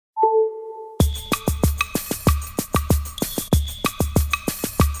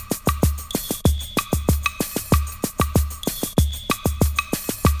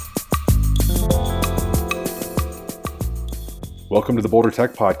Welcome to the Boulder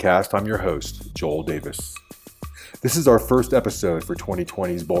Tech Podcast. I'm your host, Joel Davis. This is our first episode for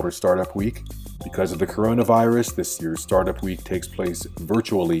 2020's Boulder Startup Week. Because of the coronavirus, this year's Startup Week takes place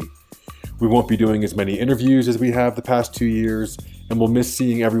virtually. We won't be doing as many interviews as we have the past 2 years, and we'll miss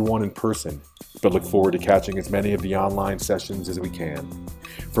seeing everyone in person, but look forward to catching as many of the online sessions as we can.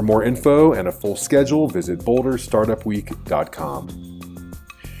 For more info and a full schedule, visit boulderstartupweek.com.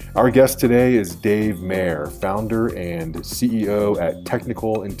 Our guest today is Dave Mayer, founder and CEO at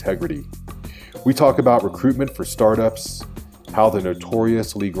Technical Integrity. We talk about recruitment for startups, how the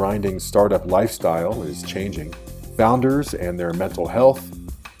notoriously grinding startup lifestyle is changing, founders and their mental health,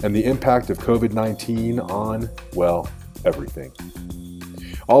 and the impact of COVID-19 on, well, everything.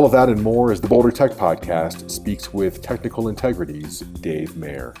 All of that and more as the Boulder Tech Podcast speaks with Technical Integrity's Dave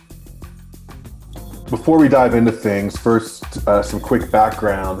Mayer. Before we dive into things, first, some quick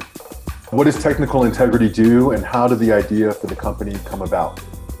background. What does Technical Integrity do, and how did the idea for the company come about?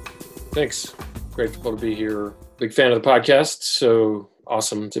 Thanks. Grateful to be here. Big fan of the podcast, so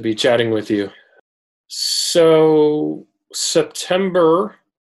awesome to be chatting with you. So September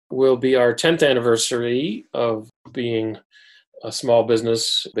will be our 10th anniversary of being a small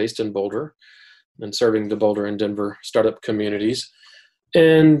business based in Boulder and serving the Boulder and Denver startup communities.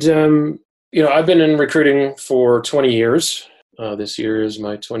 And I've been in recruiting for 20 years. This year is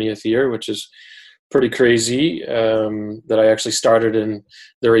my 20th year, which is pretty crazy, that I actually started in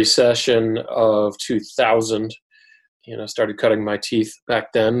the recession of 2000. Started cutting my teeth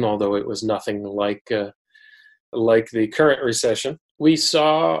back then, although it was nothing like the current recession. We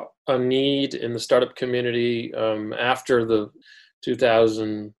saw a need in the startup community after the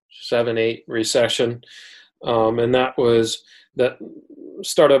 2007-8 recession, and that was that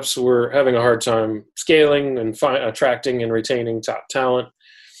startups were having a hard time scaling and attracting and retaining top talent.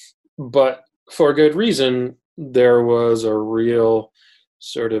 But for good reason, there was a real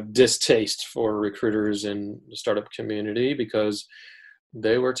sort of distaste for recruiters in the startup community because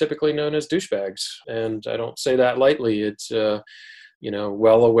they were typically known as douchebags. And I don't say that lightly. It's,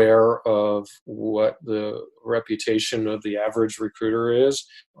 well aware of what the reputation of the average recruiter is,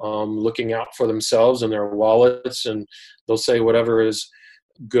 looking out for themselves and their wallets, and they'll say whatever is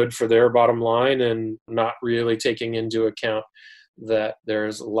good for their bottom line and not really taking into account that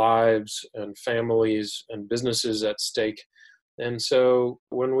there's lives and families and businesses at stake. And so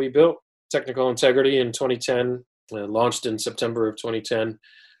when we built Technical Integrity in 2010, launched in September of 2010,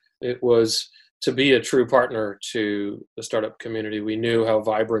 it was to be a true partner to the startup community. We knew how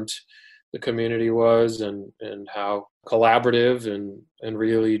vibrant the community was and how collaborative and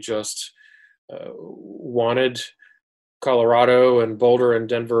really just wanted Colorado and Boulder and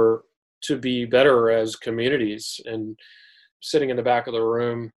Denver to be better as communities. And sitting in the back of the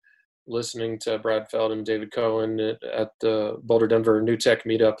room, listening to Brad Feld and David Cohen at the Boulder Denver New Tech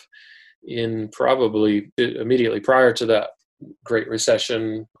meetup in probably immediately prior to that Great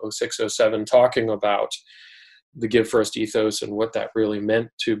Recession, 06-07, talking about the Give First ethos and what that really meant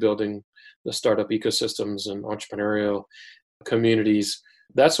to building the startup ecosystems and entrepreneurial communities.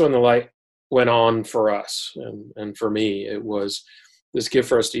 That's when the light went on for us. And for me, it was this Give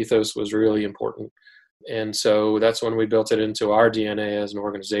First ethos was really important. And so that's when we built it into our DNA as an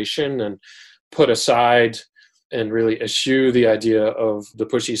organization and put aside and really eschew the idea of the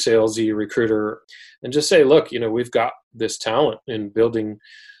pushy, salesy recruiter and just say, look, we've got this talent in building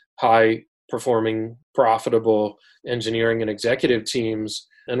high performing, profitable engineering and executive teams.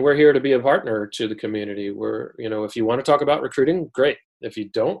 And we're here to be a partner to the community. If you want to talk about recruiting, great. If you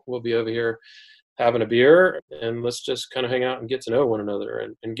don't, we'll be over here having a beer and let's just kind of hang out and get to know one another.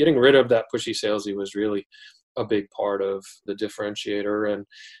 And getting rid of that pushy salesy was really a big part of the differentiator. And,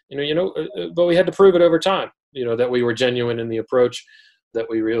 but we had to prove it over time, that we were genuine in the approach, that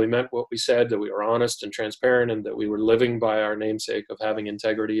we really meant what we said, that we were honest and transparent, and that we were living by our namesake of having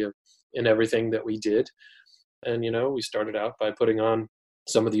integrity in everything that we did. And, we started out by putting on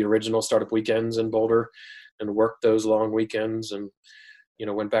some of the original startup weekends in Boulder and worked those long weekends and,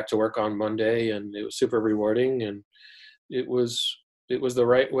 went back to work on Monday, and it was super rewarding. And it was the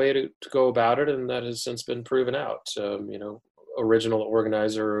right way to go about it. And that has since been proven out. Original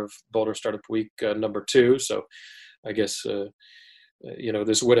organizer of Boulder Startup Week number 2. So I guess,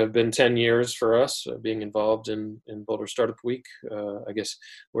 this would have been 10 years for us being involved in Boulder Startup Week. I guess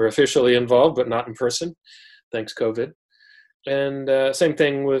we're officially involved, but not in person, thanks COVID. And same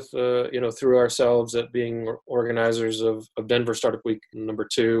thing with, through ourselves at being organizers of Denver Startup Week number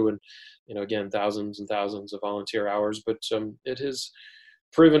 2. And, again, thousands and thousands of volunteer hours. But it has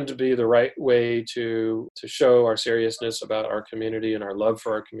proven to be the right way to show our seriousness about our community and our love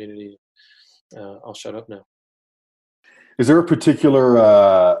for our community. I'll shut up now. Is there a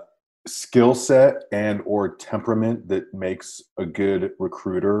particular skill set and or temperament that makes a good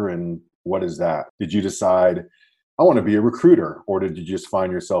recruiter, and what is that? Did you decide I want to be a recruiter, or did you just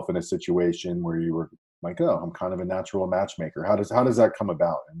find yourself in a situation where you were like, oh, I'm kind of a natural matchmaker? How does that come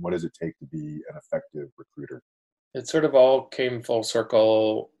about, and what does it take to be an effective recruiter? It sort of all came full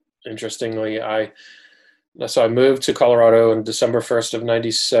circle. Interestingly, I moved to Colorado on December 1st of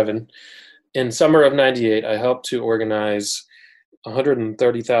 97. In summer of 98, I helped to organize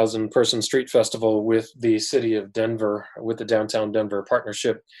 130,000 person street festival with the city of Denver, with the Downtown Denver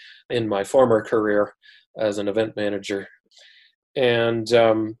Partnership in my former career as an event manager. And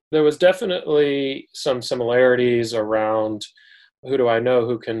there was definitely some similarities around who do I know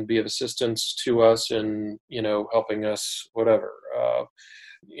who can be of assistance to us in, helping us, whatever,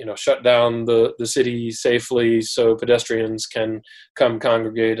 shut down the city safely so pedestrians can come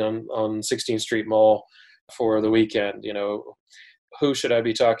congregate on 16th Street Mall for the weekend. Who should I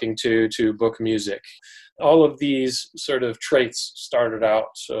be talking to book music? All of these sort of traits started out.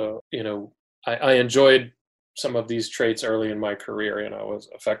 So, I enjoyed some of these traits early in my career. I was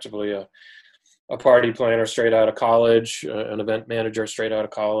effectively a party planner straight out of college, an event manager straight out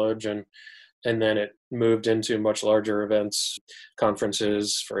of college, and then it moved into much larger events,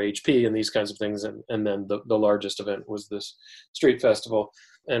 conferences for HP and these kinds of things. And then the largest event was this street festival.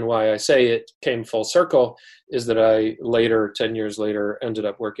 And why I say it came full circle is that I later, 10 years later, ended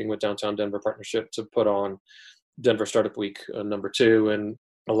up working with Downtown Denver Partnership to put on Denver Startup Week #2, and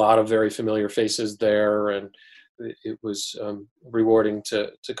a lot of very familiar faces there. And it was rewarding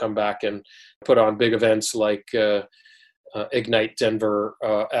to come back and put on big events like Ignite Denver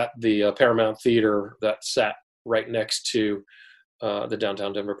at the Paramount Theater that sat right next to the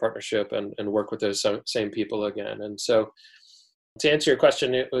Downtown Denver Partnership, and work with those same people again. And so to answer your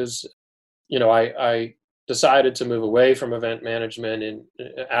question, it was, I decided to move away from event management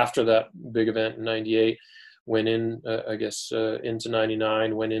after that big event in 98, went in, into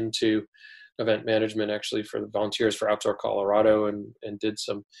 99, went into event management actually for the Volunteers for Outdoor Colorado, and did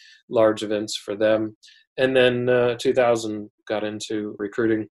some large events for them. And then 2000 got into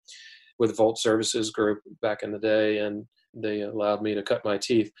recruiting with Volt Services Group back in the day, and they allowed me to cut my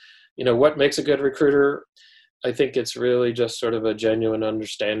teeth. What makes a good recruiter? I think it's really just sort of a genuine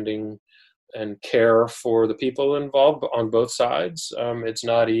understanding and care for the people involved on both sides. It's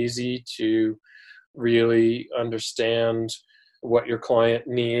not easy to really understand what your client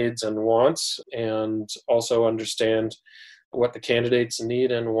needs and wants, and also understand what the candidates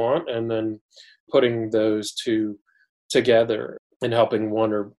need and want, and then putting those two together and helping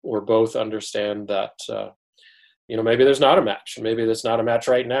one or both understand that maybe there's not a match, maybe there's not a match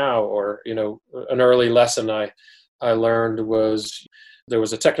right now. Or an early lesson I learned was there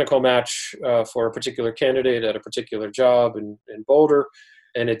was a technical match for a particular candidate at a particular job in Boulder,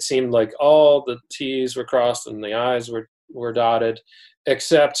 and it seemed like all the T's were crossed and the I's were dotted,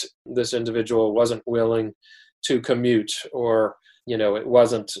 except this individual wasn't willing to commute, or it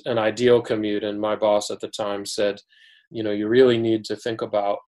wasn't an ideal commute. And my boss at the time said, you really need to think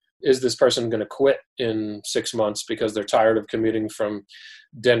about, is this person going to quit in 6 months because they're tired of commuting from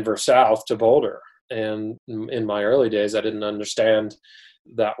Denver South to Boulder? And in my early days, I didn't understand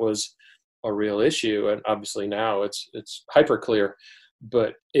that was a real issue. And obviously now it's hyper clear,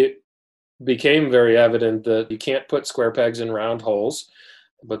 but it became very evident that you can't put square pegs in round holes,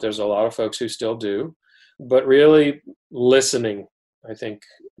 but there's a lot of folks who still do. But really listening, I think,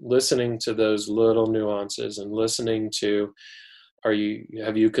 listening to those little nuances, and listening to,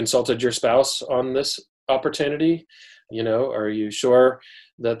 have you consulted your spouse on this opportunity? Are you sure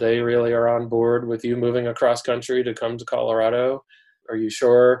that they really are on board with you moving across country to come to Colorado? Are you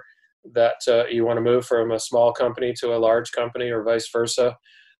sure that you want to move from a small company to a large company, or vice versa?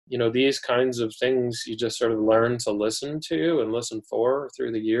 These kinds of things you just sort of learn to listen to and listen for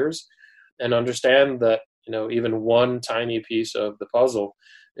through the years, and understand that, even one tiny piece of the puzzle,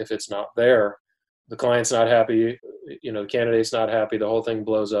 if it's not there, the client's not happy, the candidate's not happy, the whole thing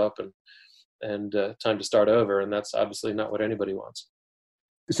blows up, and time to start over. And that's obviously not what anybody wants.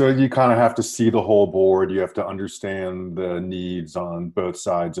 So you kind of have to see the whole board. You have to understand the needs on both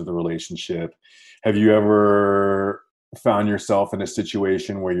sides of the relationship. Have you ever found yourself in a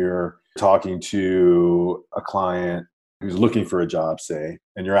situation where you're talking to a client who's looking for a job, say,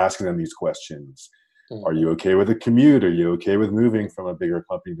 and you're asking them these questions? Mm-hmm. Are you okay with a commute? Are you okay with moving from a bigger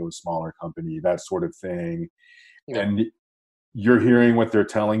company to a smaller company? That sort of thing. Yeah. And you're hearing what they're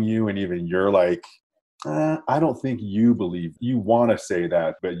telling you, and even you're like, I don't think you want to say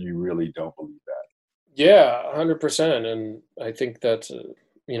that, but you really don't believe that. Yeah, 100%. And I think that,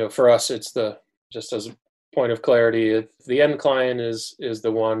 for us, it's just as point of clarity. The end client is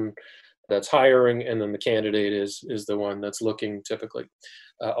the one that's hiring, and then the candidate is the one that's looking typically,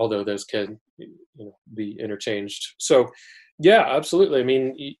 although those can be interchanged. So yeah, absolutely. I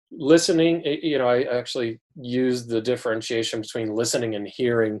mean, listening, I actually use the differentiation between listening and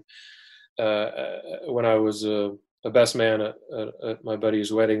hearing when I was a best man at my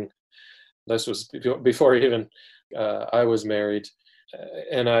buddy's wedding. This was before even I was married.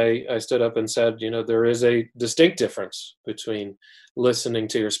 And I stood up and said, there is a distinct difference between listening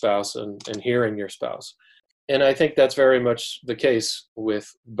to your spouse and hearing your spouse. And I think that's very much the case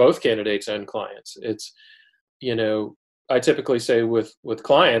with both candidates and clients. It's, I typically say with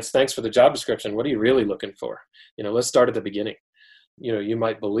clients, thanks for the job description. What are you really looking for? Let's start at the beginning. You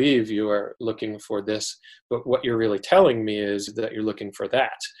might believe you are looking for this, but what you're really telling me is that you're looking for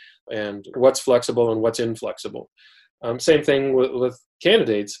that, and what's flexible and what's inflexible. Same thing with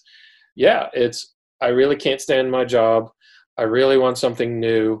candidates. Yeah, I really can't stand my job. I really want something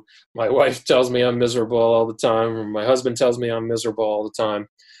new. My wife tells me I'm miserable all the time, or my husband tells me I'm miserable all the time,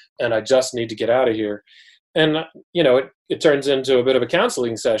 and I just need to get out of here. And, it turns into a bit of a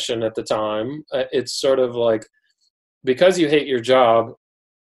counseling session at the time. It's sort of like, because you hate your job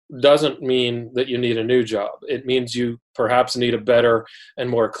doesn't mean that you need a new job. It means you perhaps need a better and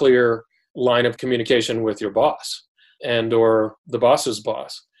more clear line of communication with your boss and or the boss's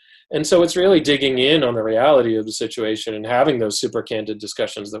boss. And so it's really digging in on the reality of the situation and having those super candid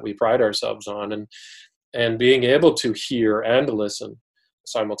discussions that we pride ourselves on, and being able to hear and listen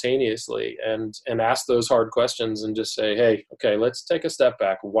simultaneously and ask those hard questions and just say, hey, okay, let's take a step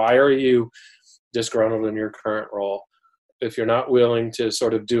back. Why are you disgruntled in your current role? If you're not willing to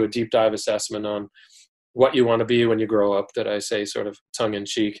sort of do a deep dive assessment on what you want to be when you grow up, that I say sort of tongue in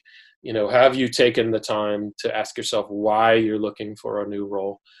cheek, have you taken the time to ask yourself why you're looking for a new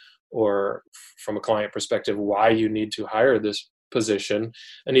role, or from a client perspective, why you need to hire this position?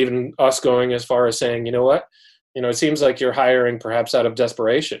 And even us going as far as saying, what, it seems like you're hiring perhaps out of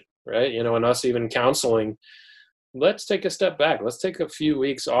desperation, right? And us even counseling, let's take a step back. Let's take a few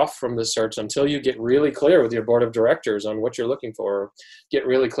weeks off from the search until you get really clear with your board of directors on what you're looking for, get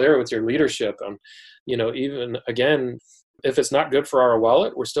really clear with your leadership on, even again, if it's not good for our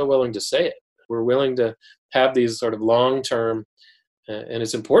wallet, we're still willing to say it. We're willing to have these sort of long-term, and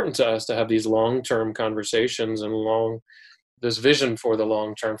it's important to us to have these long-term conversations and this vision for the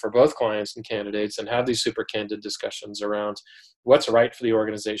long term for both clients and candidates, and have these super candid discussions around what's right for the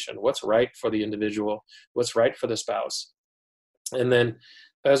organization, what's right for the individual, what's right for the spouse. And then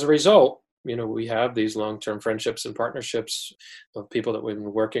as a result, we have these long-term friendships and partnerships of people that we've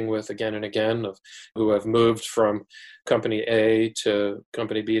been working with again and again, who have moved from company A to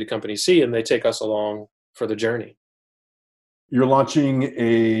company B to company C, and they take us along for the journey. You're launching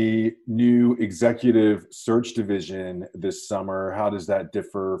a new executive search division this summer. How does that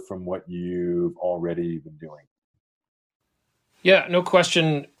differ from what you've already been doing? Yeah, no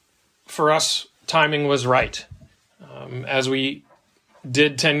question. For us, timing was right. As we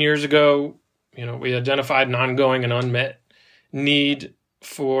did 10 years ago, we identified an ongoing and unmet need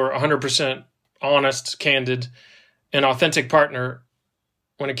for 100% honest, candid, and authentic partner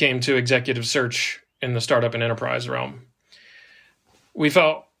when it came to executive search in the startup and enterprise realm. We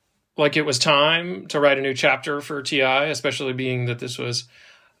felt like it was time to write a new chapter for TI, especially being that this was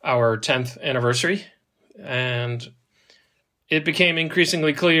our 10th anniversary. And it became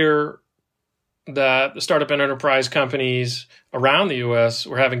increasingly clear that the startup and enterprise companies around the U.S.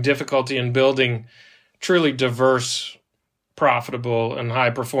 were having difficulty in building truly diverse, profitable, and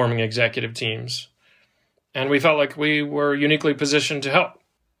high-performing executive teams. And we felt like we were uniquely positioned to help,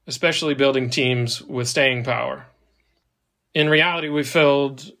 especially building teams with staying power. In reality, we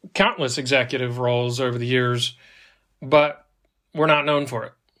filled countless executive roles over the years, but we're not known for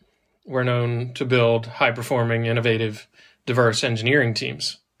it. We're known to build high-performing, innovative, diverse engineering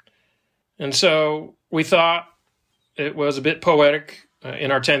teams. And so we thought it was a bit poetic in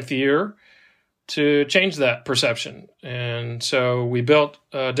our 10th year to change that perception. And so we built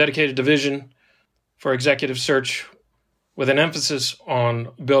a dedicated division for executive search with an emphasis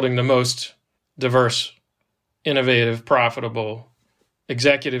on building the most diverse, innovative, profitable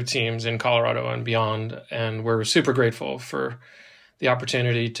executive teams in Colorado and beyond. And we're super grateful for the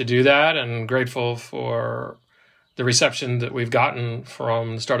opportunity to do that, and grateful for the reception that we've gotten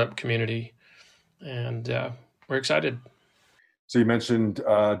from the startup community. And we're excited. So you mentioned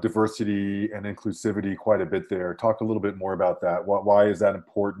diversity and inclusivity quite a bit there. Talk a little bit more about that. Why is that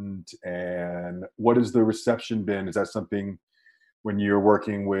important? And what has the reception been? Is that something when you're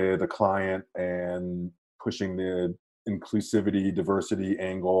working with a client and pushing the inclusivity, diversity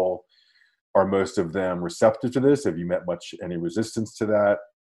angle, Are most of them receptive to this? Have you met any resistance to that?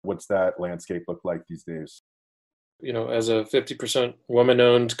 What's that landscape look like these days? As a 50%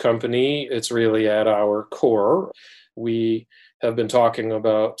 woman-owned company, it's really at our core. We have been talking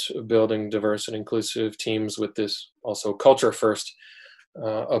about building diverse and inclusive teams with this also culture first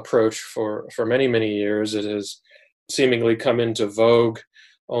approach for many, many years. It has seemingly come into vogue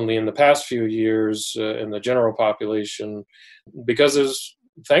only in the past few years in the general population because there's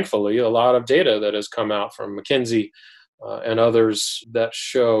thankfully a lot of data that has come out from McKinsey and others that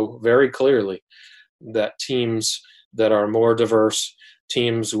show very clearly that teams that are more diverse,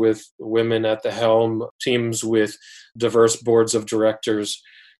 teams with women at the helm, teams with diverse boards of directors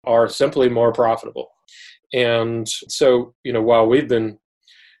are simply more profitable. And so, while we've been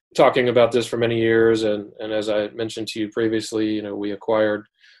talking about this for many years, and as I mentioned to you previously, we acquired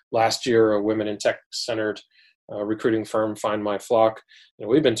last year a women in tech centered recruiting firm, Find My Flock.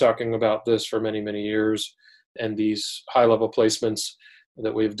 We've been talking about this for many, many years, and these high level placements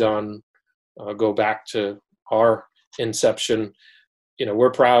that we've done go back to our inception.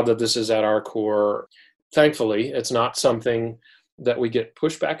 We're proud that this is at our core. Thankfully, it's not something that we get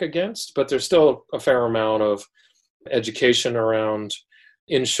pushback against, but there's still a fair amount of education around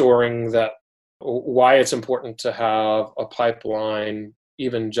ensuring that why it's important to have a pipeline,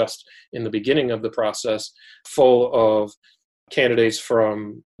 even just in the beginning of the process, full of candidates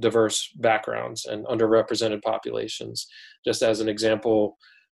from diverse backgrounds and underrepresented populations. Just as an example,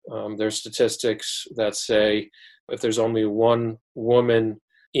 there's statistics that say if there's only one woman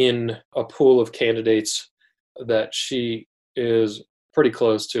in a pool of candidates, that she is pretty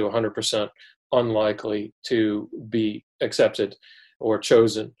close to 100% unlikely to be accepted or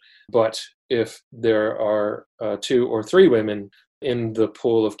chosen. But if there are 2 or 3 women in the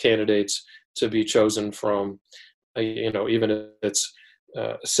pool of candidates to be chosen from, even if it's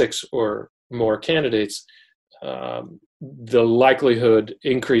 6 or more candidates, the likelihood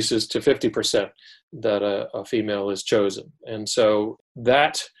increases to 50% that a female is chosen. And so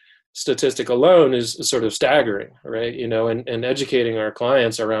that statistic alone is sort of staggering, right? And educating our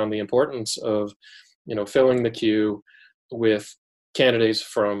clients around the importance of, filling the queue with candidates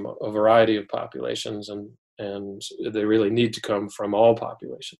from a variety of populations, and they really need to come from all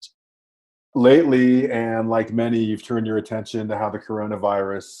populations. Lately, and like many, you've turned your attention to how the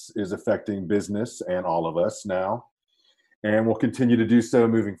coronavirus is affecting business and all of us now, and will continue to do so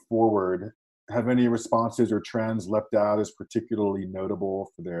moving forward. Have any responses or trends leapt out as particularly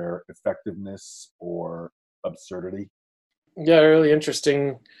notable for their effectiveness or absurdity? Yeah, really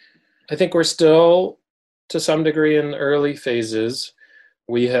interesting. I think we're still, to some degree, in early phases.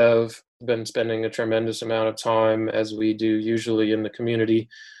 We have been spending a tremendous amount of time, as we do usually in the community.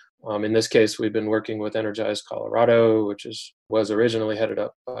 In this case, we've been working with Energize Colorado, which was originally headed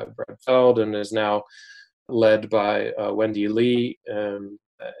up by Brett Feld and is now led by Wendy Lee.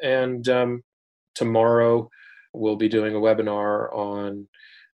 And tomorrow, we'll be doing a webinar on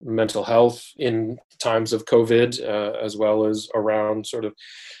mental health in times of COVID, as well as around sort of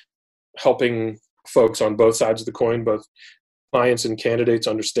helping folks on both sides of the coin, both clients and candidates,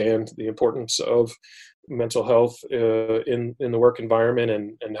 understand the importance of mental health in the work environment,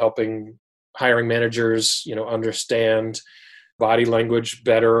 and helping hiring managers, understand body language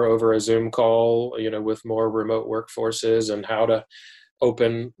better over a Zoom call, with more remote workforces, and how to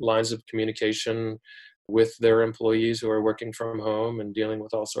open lines of communication with their employees who are working from home and dealing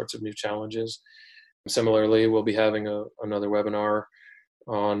with all sorts of new challenges. Similarly, we'll be having another webinar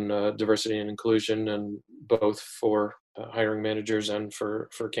on diversity and inclusion, and both for hiring managers and for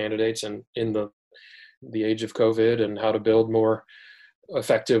candidates, and in the age of COVID, and how to build more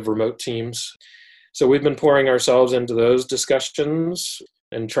effective remote teams. So we've been pouring ourselves into those discussions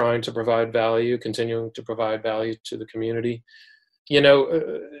and trying to provide value, continuing to provide value to the community.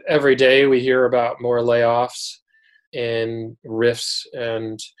 Every day we hear about more layoffs and rifts,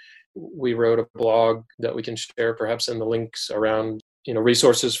 and we wrote a blog that we can share perhaps in the links around,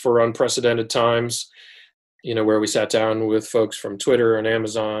 resources for unprecedented times, where we sat down with folks from Twitter and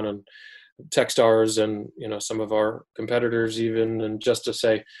Amazon and Techstars and, some of our competitors even, and just to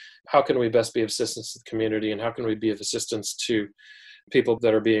say, how can we best be of assistance to the community, and how can we be of assistance to people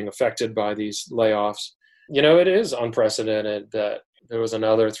that are being affected by these layoffs? It is unprecedented that there was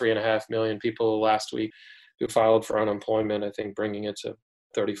another 3.5 million people last week who filed for unemployment, I think bringing it to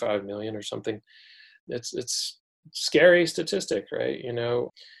 35 million or something. It's scary statistic, right?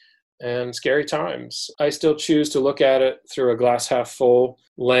 And scary times. I still choose to look at it through a glass half full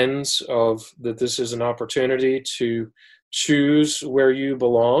lens of that this is an opportunity to choose where you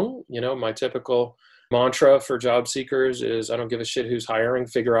belong. My typical mantra for job seekers is, I don't give a shit who's hiring,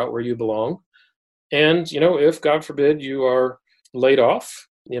 figure out where you belong. And, if God forbid you are laid off,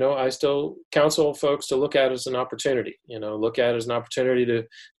 I still counsel folks to look at it as an opportunity, look at it as an opportunity to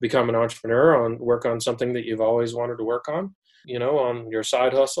become an entrepreneur, work on something that you've always wanted to work on, on your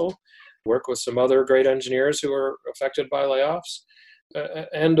side hustle, work with some other great engineers who are affected by layoffs,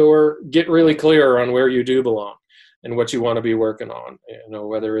 and or get really clear on where you do belong and what you want to be working on,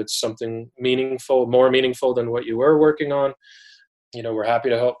 whether it's something meaningful, more meaningful than what you were working on. We're happy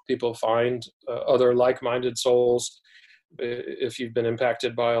to help people find other like-minded souls if you've been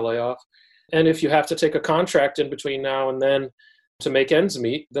impacted by a layoff. And if you have to take a contract in between now and then to make ends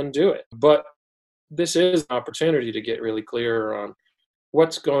meet, then do it. But this is an opportunity to get really clear on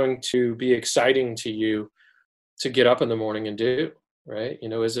what's going to be exciting to you to get up in the morning and do, right?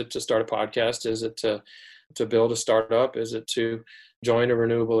 Is it to start a podcast? Is it to build a startup? Is it to join a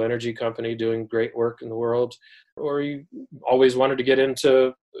renewable energy company doing great work in the world? Or you always wanted to get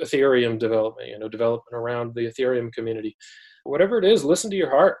into Ethereum development, development around the Ethereum community. Whatever it is, listen to your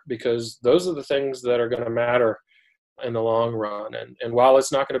heart, because those are the things that are going to matter in the long run. And while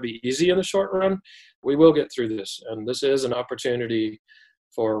it's not going to be easy in the short run, we will get through this. And this is an opportunity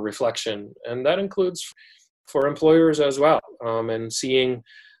for reflection. And that includes for employers as well. And seeing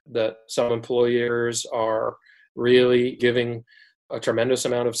that some employers are really giving a tremendous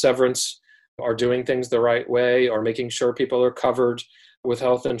amount of severance, are doing things the right way, are making sure people are covered with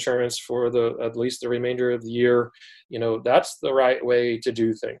health insurance for at least the remainder of the year. That's the right way to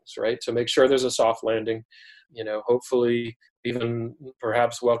do things, right? To make sure there's a soft landing, hopefully even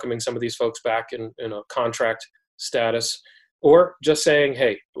perhaps welcoming some of these folks back in a contract status, or just saying,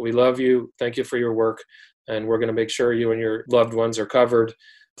 hey, we love you. Thank you for your work. And we're going to make sure you and your loved ones are covered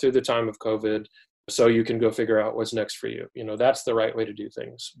through the time of COVID, so you can go figure out what's next for you. That's the right way to do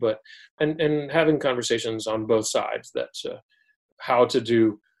things. But and having conversations on both sides, that how to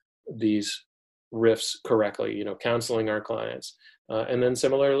do these riffs correctly, counseling our clients. And then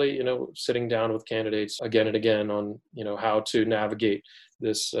similarly, sitting down with candidates again and again on, how to navigate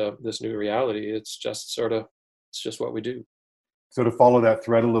this new reality. It's just what we do. So to follow that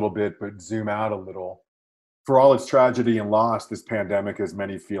thread a little bit, but zoom out a little, for all its tragedy and loss, this pandemic has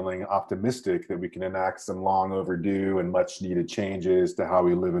many feeling optimistic that we can enact some long overdue and much needed changes to how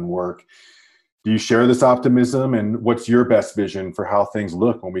we live and work. Do you share this optimism, and what's your best vision for how things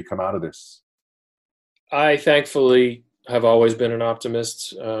look when we come out of this? I thankfully have always been an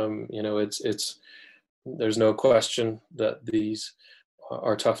optimist. There's no question that these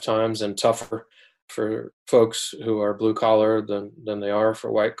are tough times, and tougher for folks who are blue collar than they are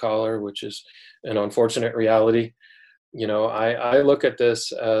for white collar, which is an unfortunate reality. I look at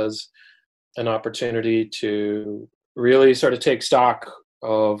this as an opportunity to really sort of take stock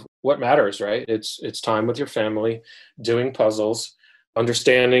of what matters, right? It's time with your family, doing puzzles,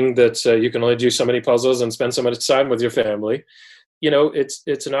 understanding that you can only do so many puzzles and spend so much time with your family.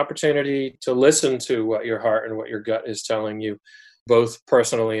 It's an opportunity to listen to what your heart and what your gut is telling you, both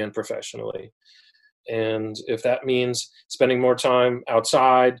personally and professionally. And if that means spending more time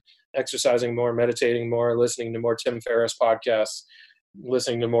outside, exercising more, meditating more, listening to more Tim Ferriss podcasts,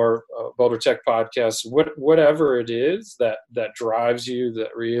 listening to more Boulder Tech podcasts, whatever it is that drives you,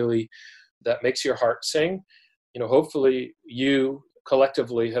 that makes your heart sing, hopefully you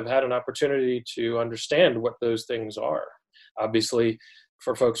collectively have had an opportunity to understand what those things are. Obviously,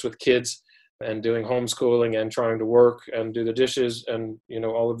 for folks with kids and doing homeschooling and trying to work and do the dishes and,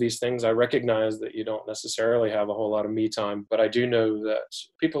 all of these things, I recognize that you don't necessarily have a whole lot of me time, but I do know that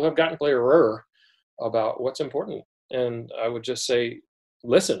people have gotten clearer about what's important. And I would just say,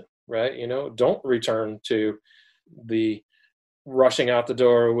 listen, right? Don't return to the rushing out the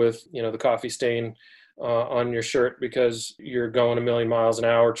door with, the coffee stain on your shirt because you're going a million miles an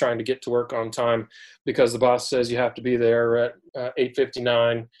hour trying to get to work on time because the boss says you have to be there at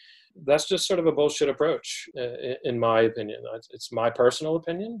 8:59. That's just sort of a bullshit approach, in my opinion. It's my personal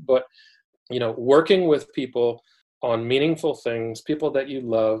opinion, but, working with people on meaningful things, people that you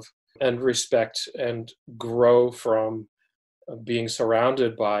love and respect and grow from, being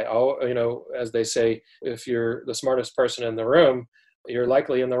surrounded by, as they say, if you're the smartest person in the room, you're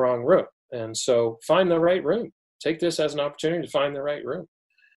likely in the wrong room. And so find the right room. Take this as an opportunity to find the right room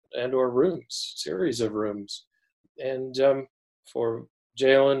and or rooms, series of rooms. And for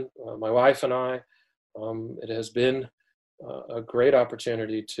Jalen, my wife and I, it has been a great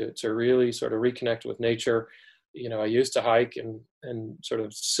opportunity to really sort of reconnect with nature. I used to hike and sort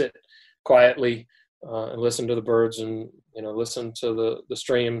of sit quietly and listen to the birds and, listen to the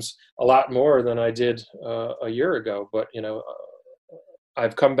streams a lot more than I did a year ago. But,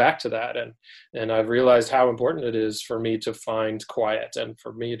 I've come back to that, and I've realized how important it is for me to find quiet and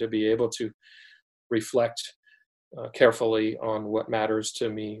for me to be able to reflect carefully on what matters to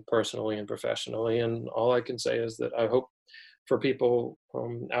me personally and professionally. And all I can say is that I hope for people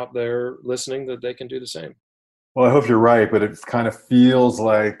out there listening that they can do the same. Well, I hope you're right, but it kind of feels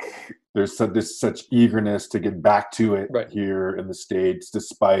like there's such eagerness to get back to it Right. here in the States,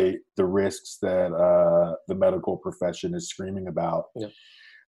 despite the risks that the medical profession is screaming about. Yeah.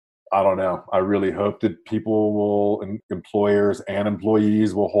 I don't know. I really hope that people will, employers and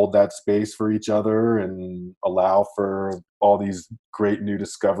employees will hold that space for each other and allow for all these great new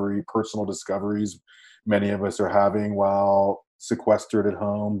personal discoveries many of us are having while sequestered at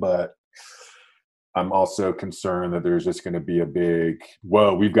home. But I'm also concerned that there's just going to be a big,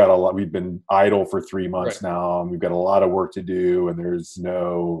 whoa, we've been idle for 3 months Right. now, and we've got a lot of work to do, and there's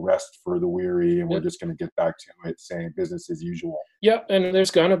no rest for the weary, and we're Yep. just going to get back to it saying business as usual. Yeah, and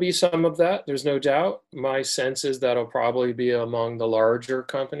there's going to be some of that. There's no doubt. My sense is that'll probably be among the larger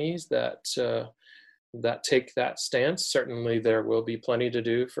companies that take that stance. Certainly, there will be plenty to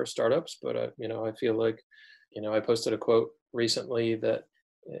do for startups, but I feel like, I posted a quote recently that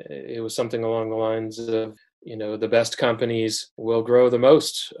it was something along the lines of, the best companies will grow the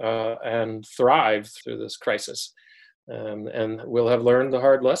most and thrive through this crisis, and will have learned the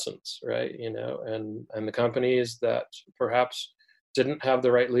hard lessons, right? And the companies that perhaps didn't have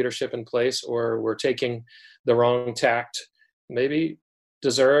the right leadership in place or were taking the wrong tact, maybe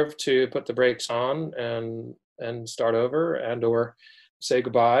deserve to put the brakes on and start over and or say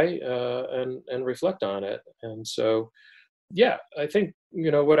goodbye and reflect on it. And so, yeah, I think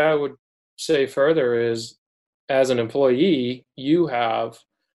what I would say further is, as an employee, you have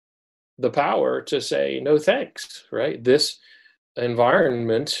the power to say no thanks, right? This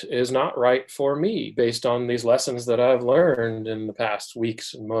environment is not right for me based on these lessons that I've learned in the past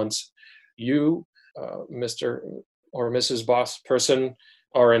weeks and months. You, Mr. or Mrs. Boss person,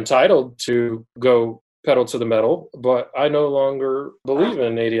 are entitled to go pedal to the metal, but I no longer believe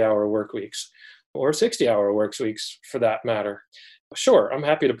in 80-hour work weeks or 60-hour work weeks for that matter. Sure, I'm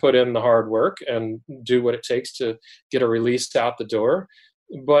happy to put in the hard work and do what it takes to get a release out the door,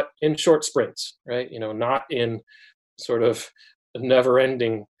 but in short sprints, right? Not in sort of never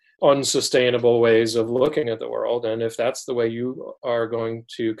ending, unsustainable ways of looking at the world. And if that's the way you are going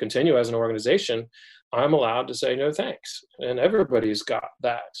to continue as an organization, I'm allowed to say no thanks. And everybody's got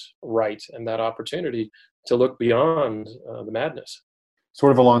that right and that opportunity to look beyond the madness.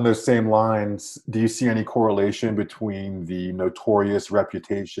 Sort of along those same lines, do you see any correlation between the notorious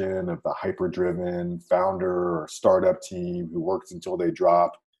reputation of the hyper-driven founder or startup team who works until they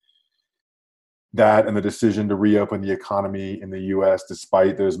drop, that and the decision to reopen the economy in the US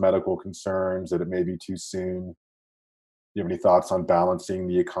despite those medical concerns that it may be too soon? Do you have any thoughts on balancing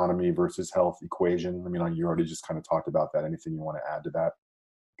the economy versus health equation? I mean, you already just kind of talked about that. Anything you want to add to that,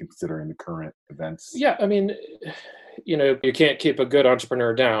 considering the current events? Yeah, I mean, you can't keep a good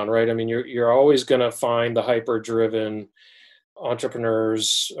entrepreneur down, right? I mean, you're always going to find the hyper-driven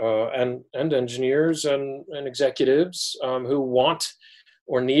entrepreneurs and engineers and executives who want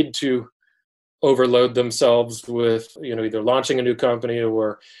or need to overload themselves with either launching a new company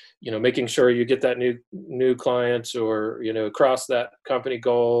or making sure you get that new client or cross that company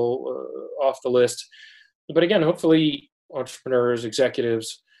goal off the list. But again, hopefully entrepreneurs,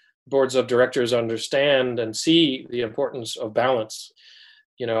 executives, boards of directors understand and see the importance of balance.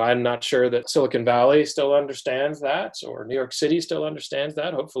 I'm not sure that Silicon Valley still understands that or New York City still understands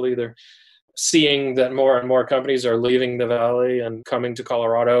that. Hopefully they're seeing that more and more companies are leaving the valley and coming to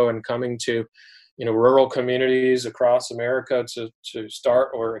Colorado and coming to rural communities across America to start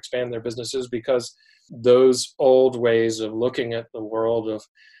or expand their businesses, because those old ways of looking at the world of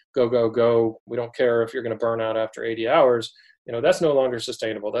go, go, go, we don't care if you're going to burn out after 80 hours, that's no longer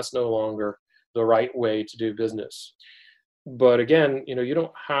sustainable. That's no longer the right way to do business. But again, you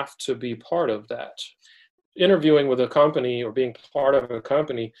don't have to be part of that. Interviewing with a company or being part of a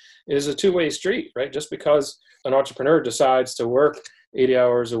company is a two-way street, right? Just because an entrepreneur decides to work 80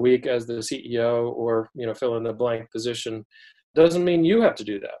 hours a week as the CEO or, fill in the blank position doesn't mean you have to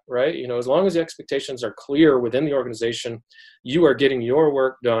do that, right? As long as the expectations are clear within the organization, you are getting your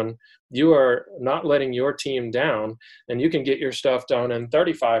work done, you are not letting your team down, and you can get your stuff done in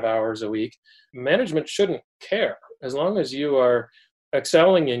 35 hours a week. Management shouldn't care. As long as you are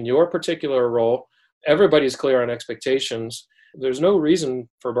excelling in your particular role, everybody's clear on expectations, there's no reason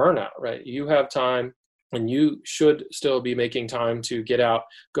for burnout, right? You have time, and you should still be making time to get out,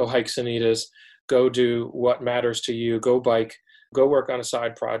 go hike sanitas, go do what matters to you, go bike, go work on a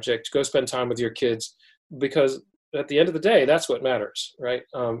side project, go spend time with your kids, because at the end of the day, that's what matters, right?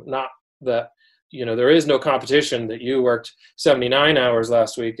 Not that, there is no competition that you worked 79 hours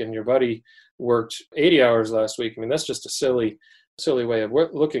last week and your buddy worked 80 hours last week. I mean, that's just a silly way of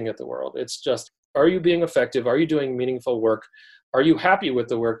looking at the world. It's just, are you being effective? Are you doing meaningful work? Are you happy with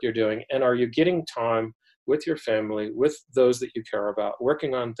the work you're doing? And are you getting time with your family, with those that you care about,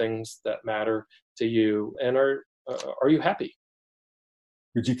 working on things that matter to you? And are you happy?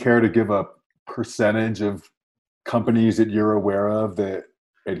 Would you care to give a percentage of companies that you're aware of that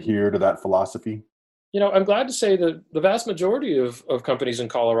adhere to that philosophy? I'm glad to say that the vast majority of companies in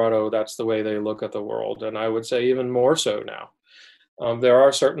Colorado, that's the way they look at the world. And I would say even more so now. There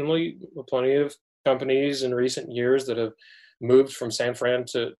are certainly plenty of companies in recent years that have moved from San Fran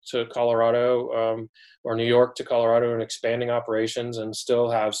to Colorado, or New York to Colorado, and expanding operations, and still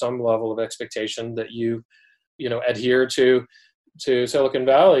have some level of expectation that you adhere to Silicon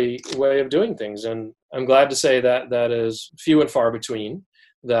Valley way of doing things. And I'm glad to say that that is few and far between,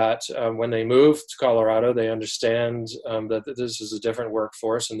 that when they move to Colorado, they understand that this is a different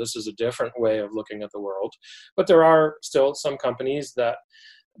workforce and this is a different way of looking at the world. But there are still some companies that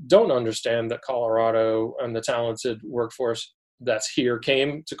don't understand that Colorado and the talented workforce that's here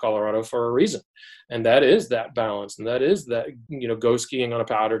came to Colorado for a reason. And that is that balance. And that is that, go skiing on a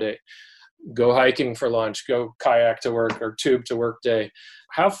powder day, go hiking for lunch, go kayak to work or tube to work day.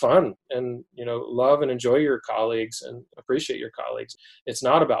 Have fun and, love and enjoy your colleagues and appreciate your colleagues. It's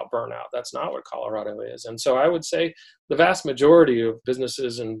not about burnout. That's not what Colorado is. And so I would say the vast majority of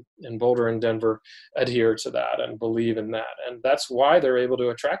businesses in Boulder and Denver adhere to that and believe in that. And that's why they're able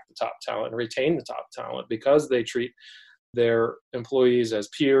to attract the top talent and retain the top talent, because they treat their employees as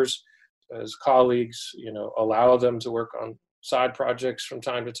peers, as colleagues, allow them to work on side projects from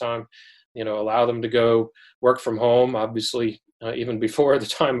time to time, allow them to go work from home. Obviously, even before the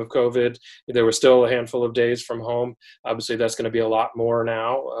time of COVID, there were still a handful of days from home. Obviously, that's going to be a lot more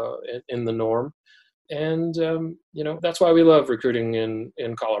now in the norm. And, that's why we love recruiting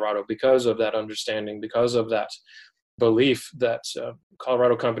in Colorado, because of that understanding, because of that belief that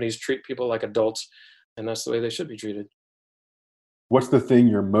Colorado companies treat people like adults, and that's the way they should be treated. What's the thing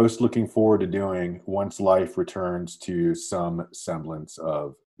you're most looking forward to doing once life returns to some semblance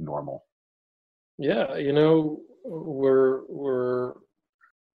of normal? Yeah, we're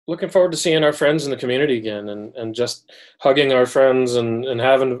looking forward to seeing our friends in the community again, and just hugging our friends and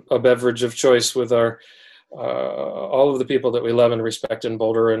having a beverage of choice with our all of the people that we love and respect in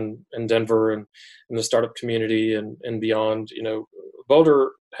Boulder and Denver and in the startup community and beyond.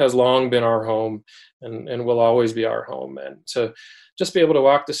 Boulder has long been our home and will always be our home. And to just be able to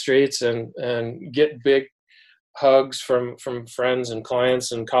walk the streets and get big hugs from friends and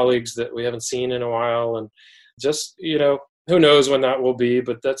clients and colleagues that we haven't seen in a while, and just who knows when that will be,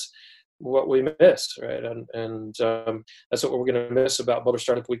 but that's what we miss, right? And that's what we're going to miss about Boulder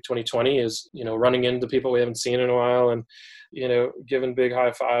Startup Week 2020 is running into people we haven't seen in a while, and giving big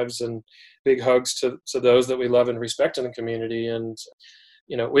high fives and big hugs to those that we love and respect in the community. And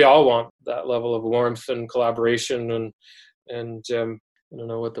we all want that level of warmth and collaboration and I don't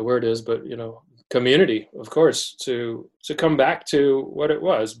know what the word is, but community, of course, to come back to what it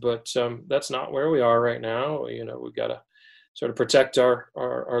was. But that's not where we are right now. We've got to sort of protect our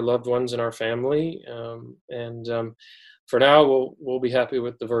loved ones and our family. And for now, we'll be happy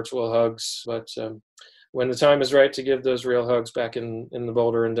with the virtual hugs. But when the time is right to give those real hugs back in the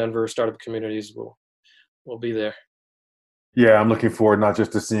Boulder and Denver startup communities, we'll be there. Yeah, I'm looking forward not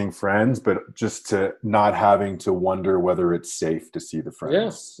just to seeing friends, but just to not having to wonder whether it's safe to see the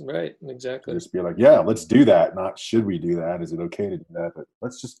friends. Yeah, right, exactly. Just be like, yeah, let's do that. Not should we do that? Is it okay to do that? But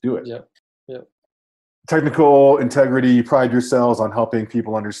let's just do it. Yeah. Technical Integrity, you pride yourselves on helping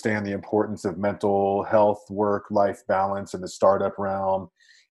people understand the importance of mental health, work-life balance in the startup realm.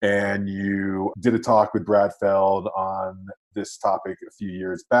 And you did a talk with Brad Feld on this topic a few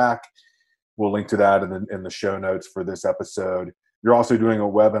years back. We'll link to that in the show notes for this episode. You're also doing a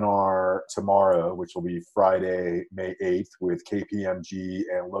webinar tomorrow, which will be Friday, May 8th, with KPMG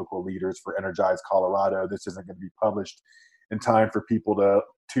and local leaders for Energize Colorado. This isn't going to be published in time for people to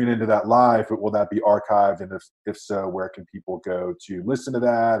tune into that live, but will that be archived? And if so, where can people go to listen to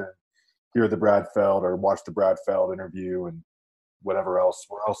that and hear the Brad Feld or watch the Brad Feld interview and whatever else?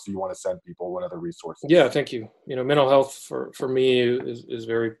 Where else do you want to send people? What other resources? Yeah, thank you. Mental health for me is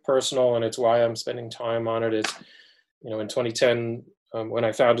very personal, and it's why I'm spending time on it. It's, in 2010, when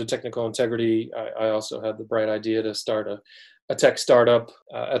I founded Technical Integrity, I also had the bright idea to start a tech startup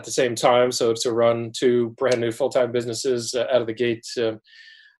at the same time. So to run two brand new full-time businesses out of the gate,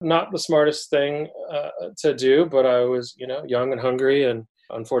 not the smartest thing to do, but I was, young and hungry, and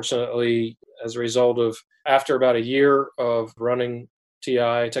unfortunately, as a result of, after about a year of running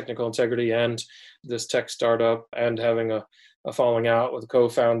TI, Technical Integrity, and this tech startup, and having a falling out with a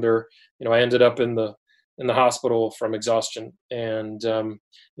co-founder, I ended up in the hospital from exhaustion, and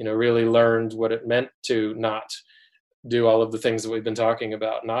really learned what it meant to not do all of the things that we've been talking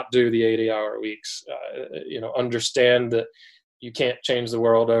about, not do the 80-hour weeks, understand that you can't change the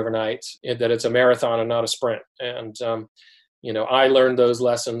world overnight, that it's a marathon and not a sprint. And, I learned those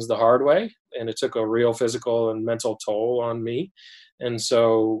lessons the hard way, and it took a real physical and mental toll on me. And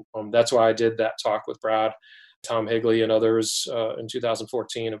so that's why I did that talk with Brad, Tom Higley, and others in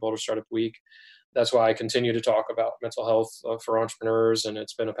 2014 at Boulder Startup Week. That's why I continue to talk about mental health for entrepreneurs, and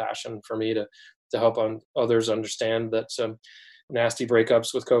it's been a passion for me to help others understand that nasty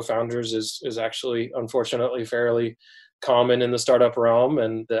breakups with co-founders is actually, unfortunately, fairly common in the startup realm,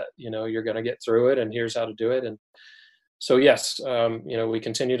 and that you're going to get through it, and here's how to do it. And so yes, we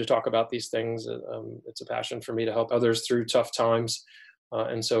continue to talk about these things. It's a passion for me to help others through tough times,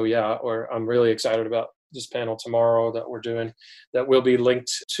 and so I'm really excited about this panel tomorrow that we're doing, that will be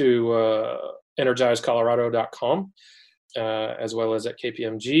linked to energizecolorado.com, as well as at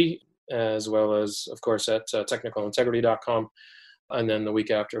KPMG, as well as, of course, at technicalintegrity.com. And then the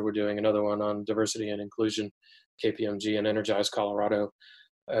week after, we're doing another one on diversity and inclusion, KPMG and Energize Colorado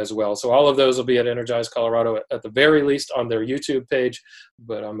as well. So all of those will be at Energize Colorado, at the very least on their YouTube page,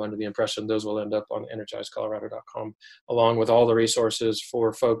 but I'm under the impression those will end up on energizecolorado.com, along with all the resources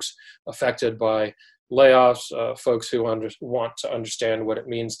for folks affected by layoffs, folks who want to understand what it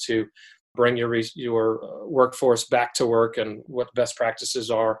means to bring your workforce back to work and what best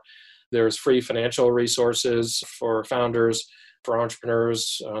practices are. There's free financial resources for founders, for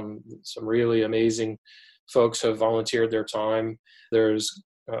entrepreneurs. Some really amazing folks have volunteered their time. There's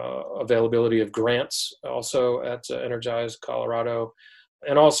availability of grants also at Energize Colorado,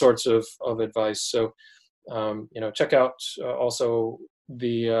 and all sorts of advice. So, check out also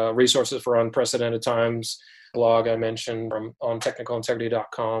the resources for Unprecedented Times blog I mentioned on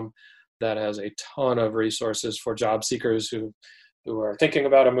technicalintegrity.com. That has a ton of resources for job seekers who are thinking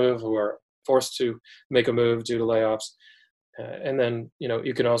about a move, who are forced to make a move due to layoffs. And then,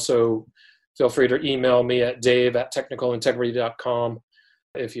 you can also feel free to email me at dave@technicalintegrity.com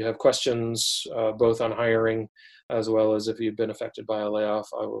if you have questions, both on hiring as well as if you've been affected by a layoff.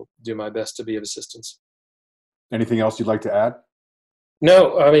 I will do my best to be of assistance. Anything else you'd like to add?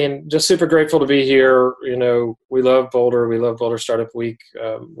 No, I mean, just super grateful to be here. We love Boulder. We love Boulder Startup Week.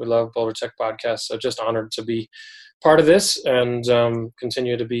 We love Boulder Tech Podcast. So just honored to be part of this and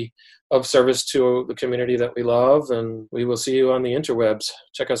continue to be of service to the community that we love. And we will see you on the interwebs.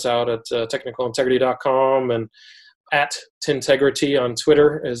 Check us out at technicalintegrity.com, and at Tintegrity on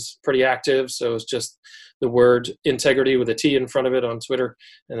Twitter is pretty active. So it's just the word integrity with a T in front of it on Twitter,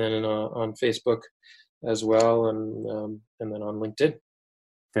 and then on Facebook as well, and then on LinkedIn.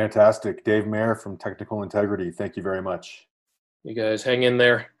 Fantastic. Dave Mayer from Technical Integrity. Thank you very much. You guys hang in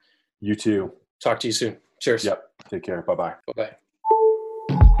there. You too. Talk to you soon. Cheers. Yep. Take care. Bye-bye. Bye-bye.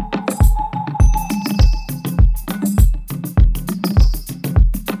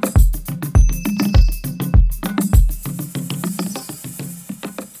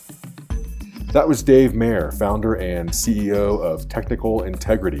 That was Dave Mayer, founder and CEO of Technical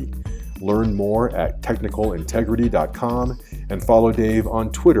Integrity. Learn more at technicalintegrity.com and follow Dave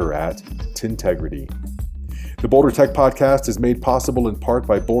on Twitter at Tintegrity. The Boulder Tech Podcast is made possible in part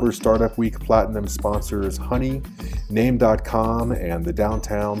by Boulder Startup Week Platinum sponsors Honey, Name.com, and the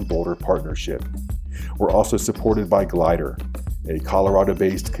Downtown Boulder Partnership. We're also supported by Glider, a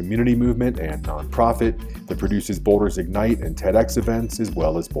Colorado-based community movement and nonprofit that produces Boulder's Ignite and TEDx events, as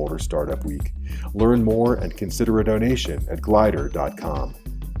well as Boulder Startup Week. Learn more and consider a donation at glider.com.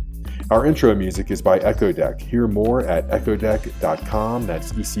 Our intro music is by Echo Deck. Hear more at echodeck.com.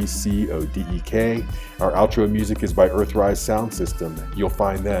 That's ECCODEK. Our outro music is by Earthrise Sound System. You'll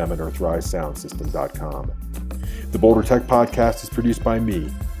find them at earthrisesoundsystem.com. The Boulder Tech Podcast is produced by me,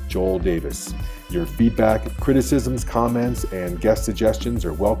 Joel Davis. Your feedback, criticisms, comments, and guest suggestions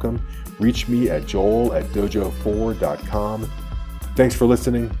are welcome. Reach me at joel@dojo4.com. Thanks for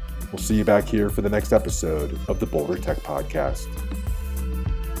listening. We'll see you back here for the next episode of the Boulder Tech Podcast.